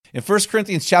In 1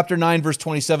 Corinthians chapter 9, verse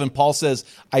 27, Paul says,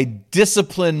 I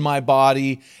discipline my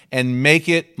body and make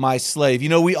it my slave. You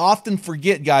know, we often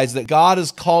forget, guys, that God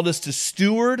has called us to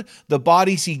steward the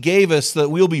bodies he gave us so that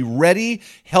we'll be ready,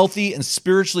 healthy, and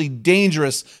spiritually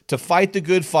dangerous to fight the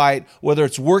good fight, whether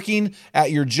it's working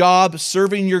at your job,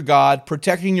 serving your God,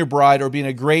 protecting your bride, or being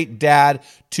a great dad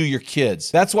to your kids.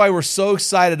 That's why we're so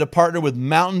excited to partner with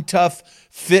Mountain Tough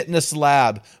Fitness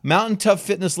Lab. Mountain Tough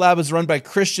Fitness Lab is run by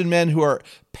Christian men who are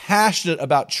passionate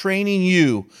about training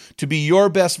you to be your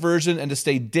best version and to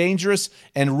stay dangerous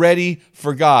and ready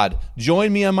for God.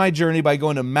 Join me on my journey by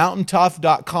going to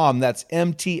mountaintough.com. That's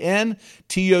MTNTOUGH,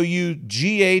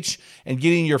 and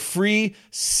getting your free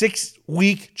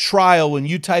 6-week trial when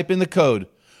you type in the code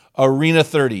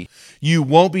ARENA30. You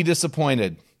won't be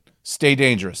disappointed. Stay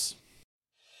dangerous.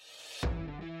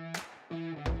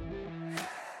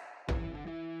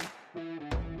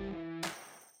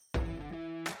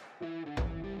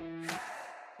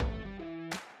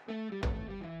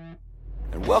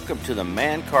 Welcome to the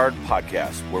Man Card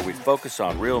Podcast, where we focus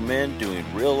on real men doing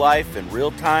real life in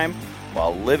real time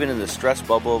while living in the stress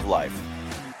bubble of life.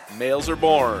 Males are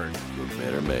born, but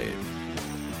men are made.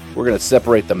 We're going to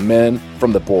separate the men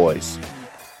from the boys.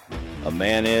 A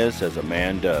man is as a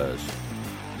man does.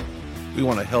 We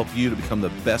want to help you to become the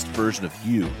best version of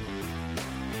you.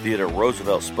 Theodore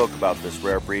Roosevelt spoke about this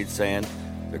rare breed, saying,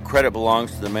 the credit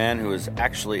belongs to the man who is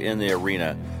actually in the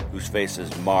arena, whose face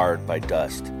is marred by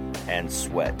dust and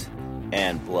sweat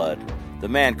and blood. The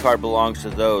man card belongs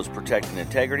to those protecting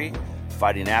integrity,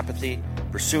 fighting apathy,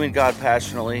 pursuing God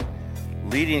passionately,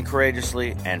 leading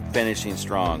courageously, and finishing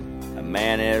strong. A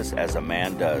man is as a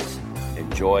man does.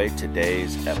 Enjoy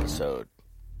today's episode.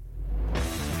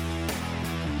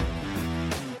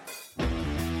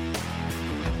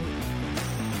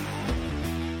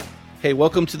 Hey,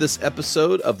 welcome to this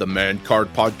episode of the Man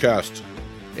Card Podcast,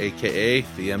 a.k.a.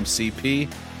 the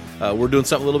MCP. We're doing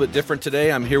something a little bit different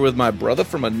today. I'm here with my brother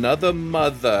from another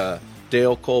mother,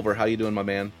 Dale Culver. How you doing, my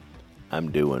man?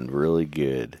 I'm doing really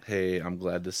good. Hey, I'm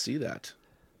glad to see that.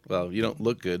 Well, you don't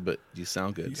look good, but you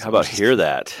sound good. How about hear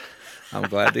that? I'm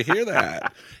glad to hear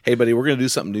that. Hey, buddy, we're going to do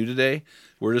something new today.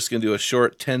 We're just going to do a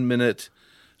short 10-minute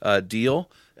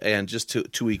deal, and just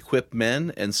to equip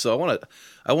men. And so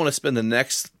I want to spend the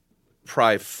next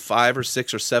probably 5 or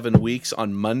 6 or 7 weeks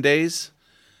on Mondays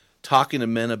talking to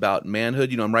men about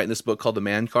manhood. You know, I'm writing this book called The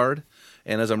Man Card.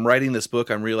 And as I'm writing this book,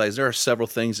 I'm realizing there are several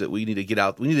things that we need to get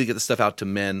out. We need to get this stuff out to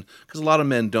men because a lot of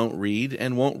men don't read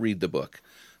and won't read the book.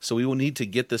 So we will need to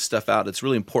get this stuff out. It's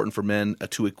really important for men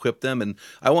to equip them. And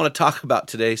I want to talk about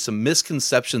today some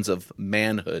misconceptions of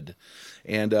manhood.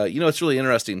 And, it's really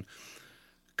interesting.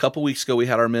 A couple weeks ago, we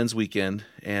had our men's weekend,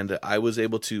 and I was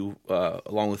able to,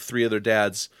 along with 3 other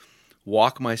dads,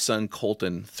 walk my son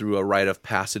Colton through a rite of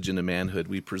passage into manhood.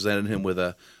 We presented him with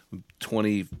a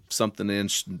 20-something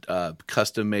inch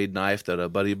custom-made knife that a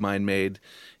buddy of mine made,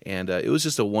 and it was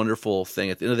just a wonderful thing.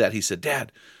 At the end of that, he said,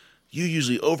 "Dad, you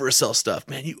usually oversell stuff.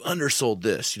 Man, you undersold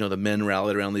this." You know, the men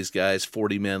rallied around these guys,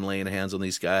 40 men laying hands on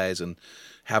these guys and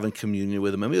having communion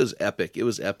with them. I mean, it was epic. It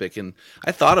was epic. And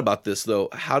I thought about this, though.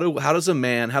 How does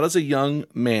a young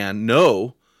man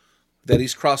know that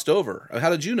he's crossed over?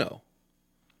 How did you know?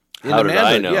 How did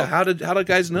I know? Yeah, how did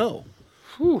guys know?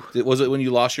 Whew. Was it when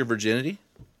you lost your virginity?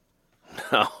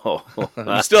 No.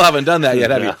 You still haven't done that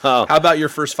yet, have you? No. How about your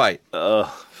first fight? I'm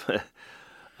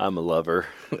a lover.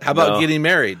 How about getting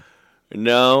married?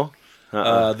 No.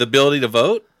 The ability to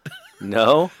vote?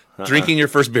 No. Drinking your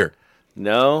first beer?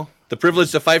 No. The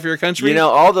privilege to fight for your country? You know,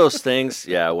 all those things,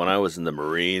 yeah, when I was in the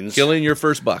Marines. Killing your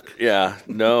first buck? Yeah,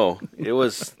 no. It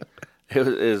was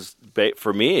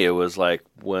for me, it was like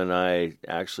when I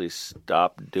actually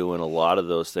stopped doing a lot of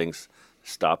those things,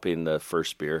 stopping the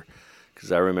first beer, because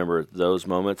I remember those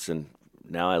moments, and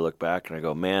now I look back and I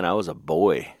go, man, I was a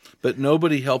boy. But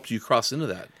nobody helped you cross into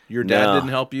that. Your dad didn't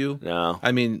help you? No.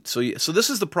 I mean, so this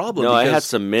is the problem. No, I had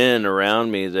some men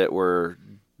around me that were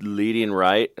leading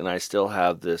right, and I still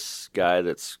have this guy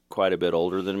that's quite a bit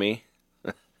older than me.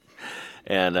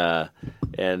 And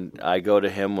I go to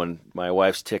him when my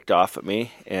wife's ticked off at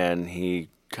me, and he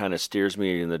kind of steers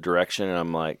me in the direction, and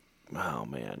I'm like, oh,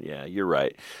 man, yeah, you're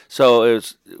right. So it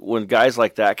was when guys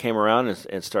like that came around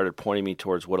and started pointing me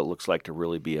towards what it looks like to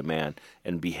really be a man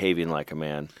and behaving like a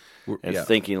man and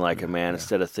thinking like a man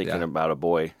instead of thinking about a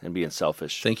boy and being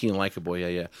selfish. Thinking like a boy,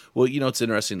 yeah. Well, it's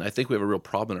interesting. I think we have a real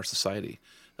problem in our society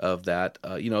of that.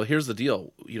 Here's the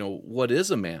deal. What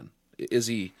is a man? Is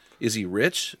he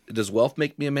rich? Does wealth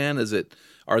make me a man?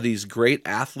 Are these great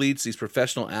athletes, these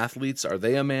professional athletes, are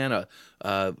they a man?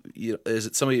 Is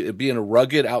it somebody being a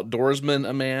rugged outdoorsman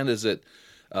a man? Is it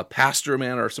a pastor a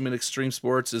man, or something in extreme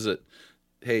sports? Is it,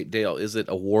 hey, Dale, is it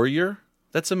a warrior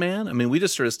that's a man? I mean, we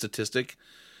just heard a statistic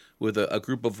with a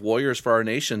group of warriors for our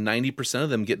nation. 90% of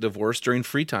them get divorced during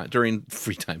peacetime.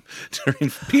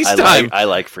 I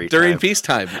like free time. During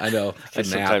peacetime. I know. I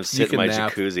sometimes sit in my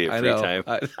jacuzzi at free time.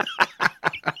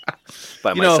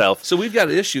 By you myself. Know, so we've got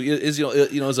an issue. Is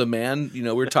as a man,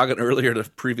 we were talking earlier in a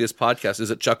previous podcast.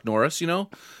 Is it Chuck Norris? Chuck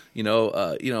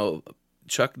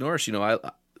Norris.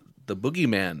 The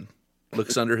boogeyman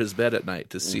looks under his bed at night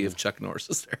to see if Chuck Norris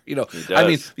is there. I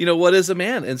mean, what is a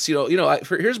man? And so,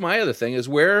 here's my other thing is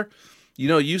where,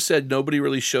 you said nobody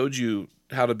really showed you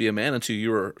how to be a man until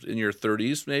you were in your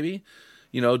 30s, maybe.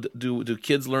 Do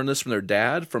kids learn this from their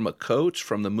dad, from a coach,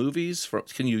 from the movies?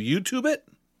 Can you YouTube it?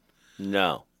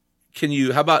 No. Can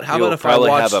you? How about if I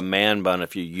watch? Have a man bun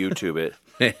if you YouTube it.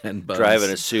 Man buns. Driving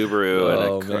a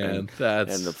Subaru and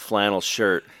the flannel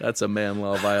shirt. That's a man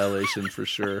law violation for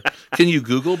sure. Can you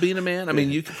Google being a man? I mean,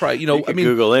 you could probably,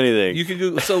 Google anything. You can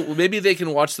Google. So maybe they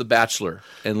can watch The Bachelor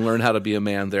and learn how to be a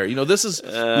man there. This is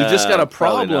we've just got a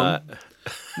problem.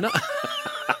 No.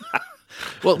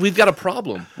 Well, we've got a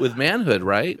problem with manhood,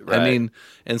 right? I mean,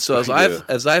 and so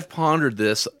as I've pondered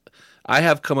this, I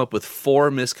have come up with 4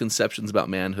 misconceptions about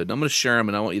manhood. And I'm going to share them,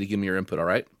 and I want you to give me your input, all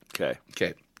right? Okay.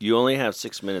 You only have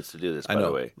 6 minutes to do this, by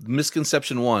the way.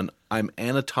 Misconception 1, I'm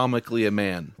anatomically a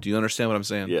man. Do you understand what I'm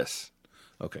saying? Yes.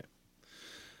 Okay.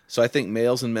 So I think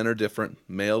males and men are different.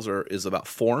 Males is about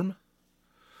form.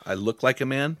 I look like a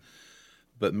man.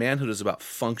 But manhood is about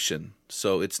function.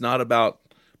 So it's not about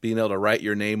being able to write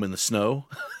your name in the snow,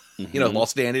 while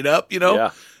standing up,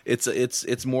 Yeah.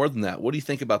 It's more than that. What do you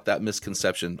think about that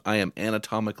misconception? I am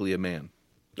anatomically a man.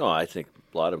 Oh, I think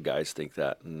a lot of guys think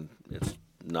that, and it's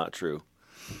not true.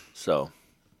 So,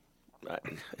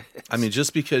 I mean,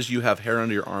 just because you have hair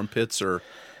under your armpits or,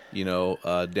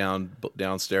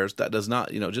 downstairs, that does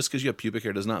not, just because you have pubic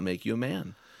hair does not make you a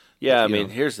man. Yeah, I mean,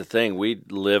 here's the thing. We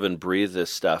live and breathe this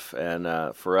stuff,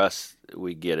 and for us,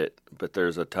 we get it. But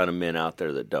there's a ton of men out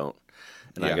there that don't.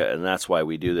 And and that's why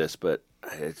we do this. But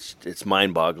it's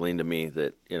mind-boggling to me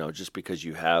that, just because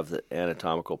you have the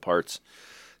anatomical parts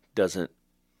doesn't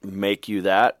make you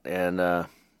that. And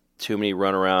too many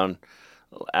run around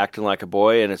acting like a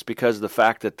boy, and it's because of the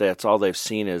fact that that's all they've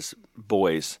seen is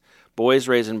boys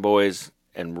raising boys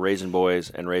and raising boys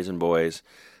and raising boys,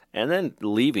 and then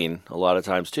leaving a lot of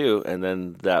times too, and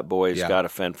then that boy's got to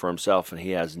fend for himself, and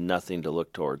he has nothing to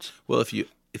look towards. Well, if you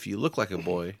look like a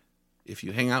boy, if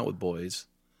you hang out with boys,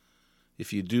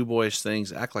 if you do boyish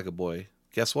things, act like a boy,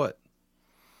 guess what?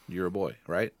 You're a boy,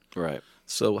 right? Right.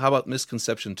 So how about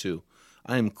misconception 2?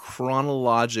 I am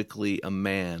chronologically a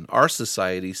man. Our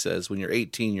society says when you're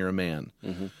 18, you're a man.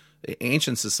 Mm-hmm. The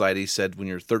ancient society said when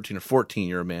you're 13 or 14,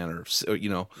 you're a man.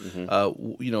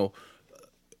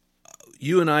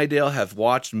 You and I, Dale, have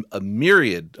watched a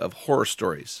myriad of horror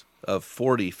stories of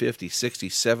 40, 50, 60,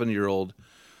 70-year-old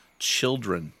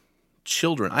children.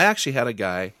 I actually had a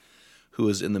guy who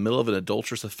was in the middle of an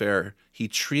adulterous affair. He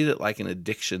treated it like an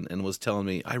addiction and was telling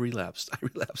me, I relapsed.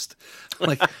 I'm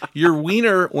like, your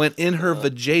wiener went in her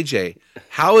vajayjay.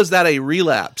 How is that a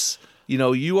relapse?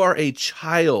 You are a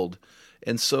child.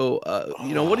 And so,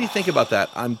 what do you think about that?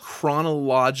 I'm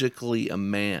chronologically a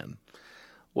man.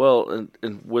 Well,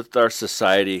 and with our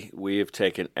society, we have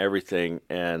taken everything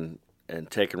and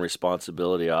taken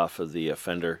responsibility off of the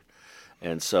offender.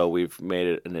 And so we've made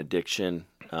it an addiction.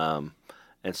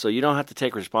 And so you don't have to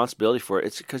take responsibility for it.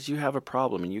 It's because you have a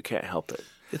problem and you can't help it.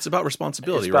 It's about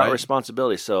responsibility, right? It's about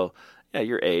responsibility. So,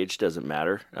 your age doesn't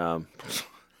matter.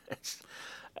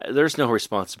 There's no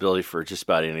responsibility for just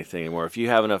about anything anymore. If you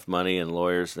have enough money and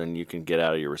lawyers, then you can get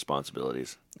out of your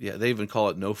responsibilities. Yeah, they even call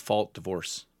it no-fault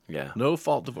divorce. Yeah.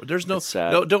 No-fault divorce. There's It's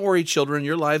sad. no, don't worry, children.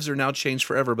 Your lives are now changed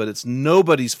forever, but it's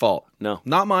nobody's fault. No.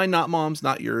 Not mine, not mom's,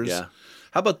 not yours. Yeah.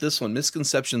 How about this one?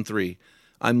 Misconception 3.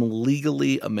 I'm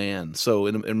legally a man. So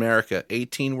in America,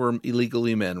 18 were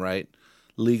illegally men, right?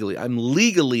 Legally. I'm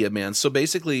legally a man. So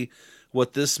basically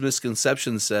what this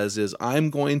misconception says is I'm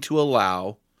going to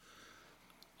allow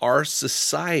our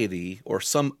society or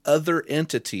some other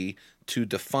entity to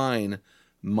define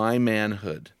my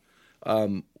manhood.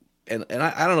 And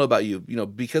I don't know about you,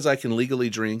 because I can legally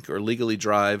drink or legally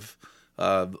drive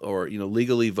or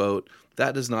legally vote,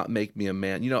 that does not make me a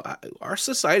man. Our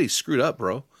society's screwed up,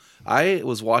 bro. I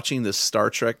was watching this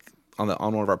Star Trek on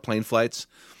one of our plane flights.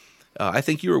 I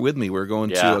think you were with me. We were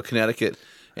going to Connecticut,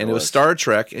 and it was Star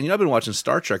Trek. And I've been watching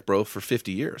Star Trek, bro, for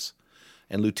 50 years.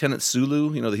 And Lieutenant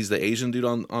Sulu, he's the Asian dude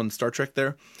on Star Trek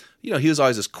there. He was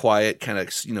always this quiet, kind of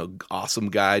awesome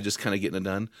guy, just kind of getting it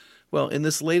done. Well, in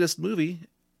this latest movie,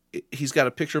 he's got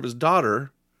a picture of his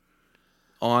daughter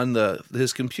on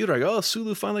his computer. I go, oh,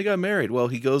 Sulu finally got married. Well,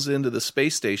 he goes into the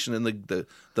space station, and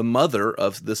the mother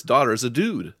of this daughter is a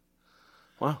dude.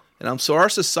 Wow. And so our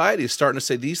society is starting to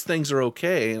say these things are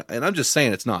okay, and I'm just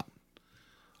saying it's not.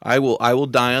 I will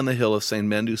die on the hill of saying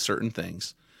men do certain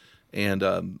things, and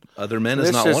other men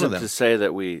is not one of them. To say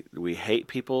that we hate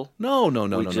people. No.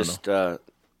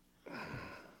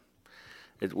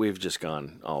 We've just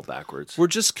gone all backwards. We're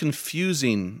just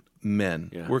confusing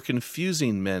men. Yeah. We're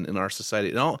confusing men in our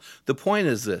society. And the point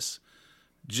is this: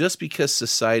 just because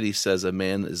society says a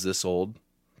man is this old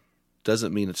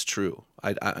doesn't mean it's true.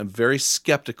 I'm very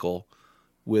skeptical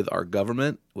with our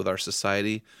government, with our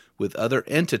society, with other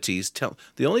entities.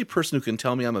 The only person who can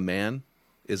tell me I'm a man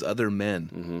is other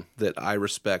men that I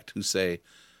respect who say,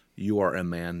 you are a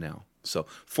man now. So,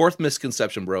 fourth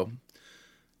misconception, bro.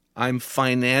 I'm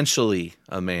financially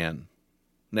a man.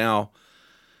 Now,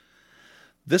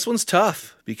 this one's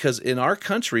tough because in our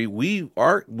country, we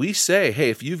say, hey,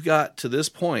 if you've got to this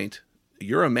point,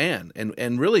 you're a man.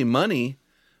 And really money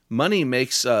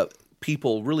makes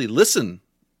people really listen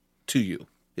to you.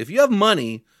 If you have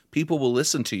money, people will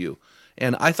listen to you.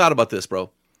 And I thought about this,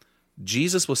 bro.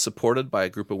 Jesus was supported by a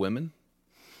group of women.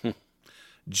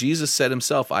 Jesus said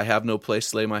himself, I have no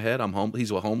place to lay my head. He's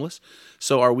homeless.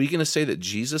 So are we going to say that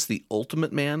Jesus, the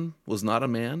ultimate man, was not a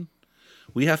man?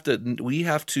 We have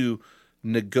to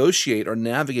negotiate or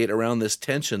navigate around this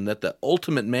tension that the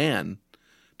ultimate man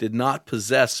did not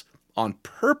possess on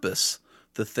purpose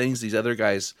the things these other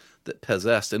guys that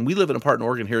possessed. And we live in a part in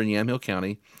Oregon here in Yamhill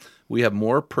County. We have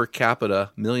more per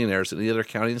capita millionaires than any other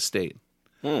county in the state.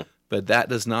 But that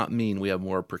does not mean we have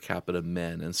more per capita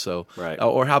men. And so, right.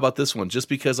 Or how about this one? Just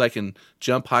because I can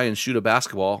jump high and shoot a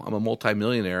basketball, I'm a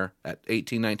multimillionaire at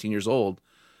 18, 19 years old.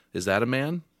 Is that a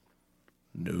man?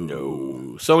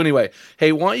 No. So anyway,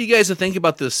 hey, want you guys to think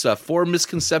about this 4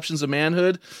 misconceptions of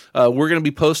manhood. We're going to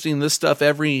be posting this stuff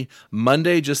every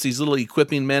Monday, just these little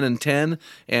equipping men in 10,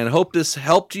 and hope this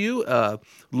helped you.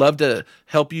 Love to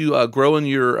help you grow in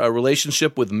your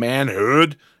relationship with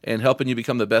manhood and helping you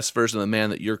become the best version of the man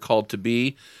that you're called to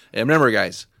be. And remember,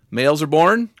 guys, males are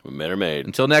born. Men are made.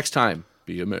 Until next time,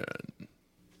 be a man.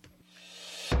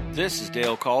 This is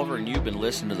Dale Culver, and you've been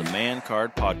listening to the Man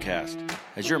Card Podcast.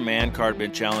 Has your man card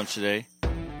been challenged today?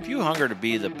 If you hunger to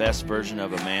be the best version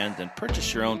of a man, then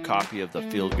purchase your own copy of the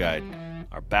Field Guide,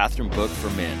 our bathroom book for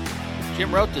men.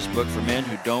 Jim wrote this book for men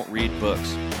who don't read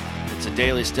books. It's a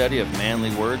daily study of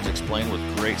manly words explained with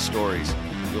great stories.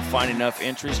 You'll find enough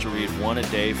entries to read one a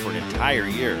day for an entire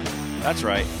year. That's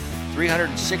right,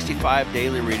 365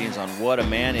 daily readings on what a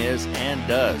man is and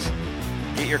does.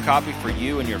 Get your copy for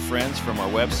you and your friends from our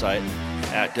website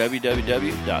at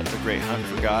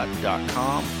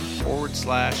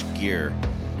www.thegreathuntforgod.com/gear.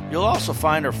 You'll also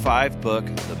find our 5-book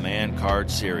The Man Card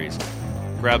series.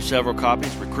 Grab several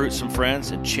copies, recruit some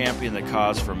friends, and champion the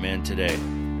cause for men today.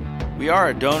 We are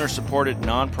a donor-supported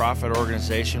nonprofit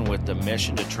organization with the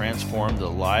mission to transform the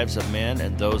lives of men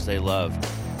and those they love.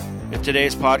 If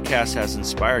today's podcast has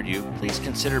inspired you, please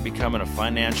consider becoming a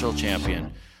financial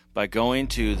champion by going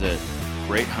to the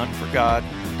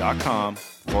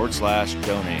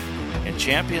greathuntforgod.com/donate and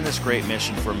champion this great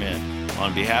mission for men.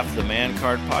 On behalf of the Man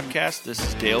Card Podcast, this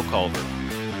is Dale Culver.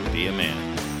 Be a man.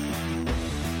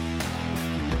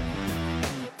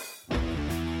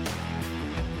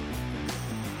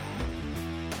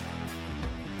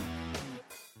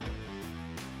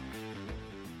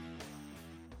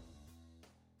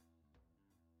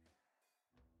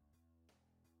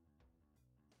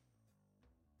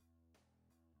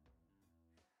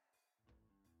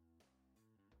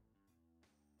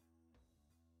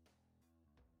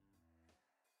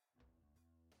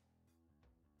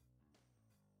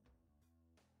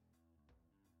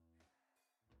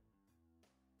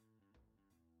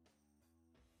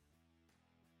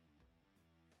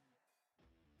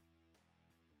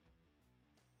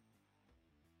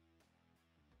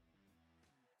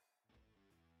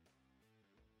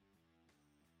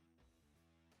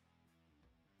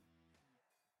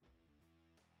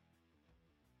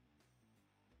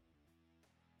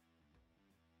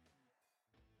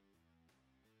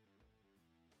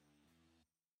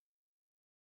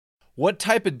 What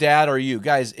type of dad are you?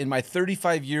 Guys, in my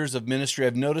 35 years of ministry,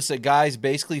 I've noticed that guys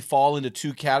basically fall into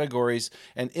 2 categories.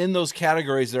 And in those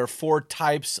categories, there are 4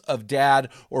 types of dad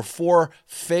or 4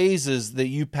 phases that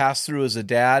you pass through as a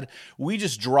dad. We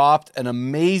just dropped an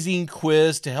amazing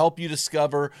quiz to help you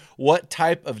discover what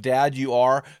type of dad you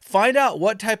are. Find out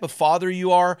what type of father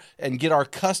you are and get our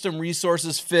custom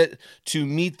resources fit to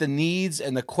meet the needs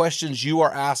and the questions you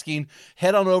are asking.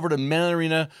 Head on over to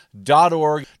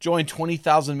menarena.org. Join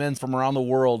 20,000 men from around the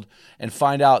world and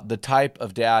find out the type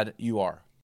of dad you are.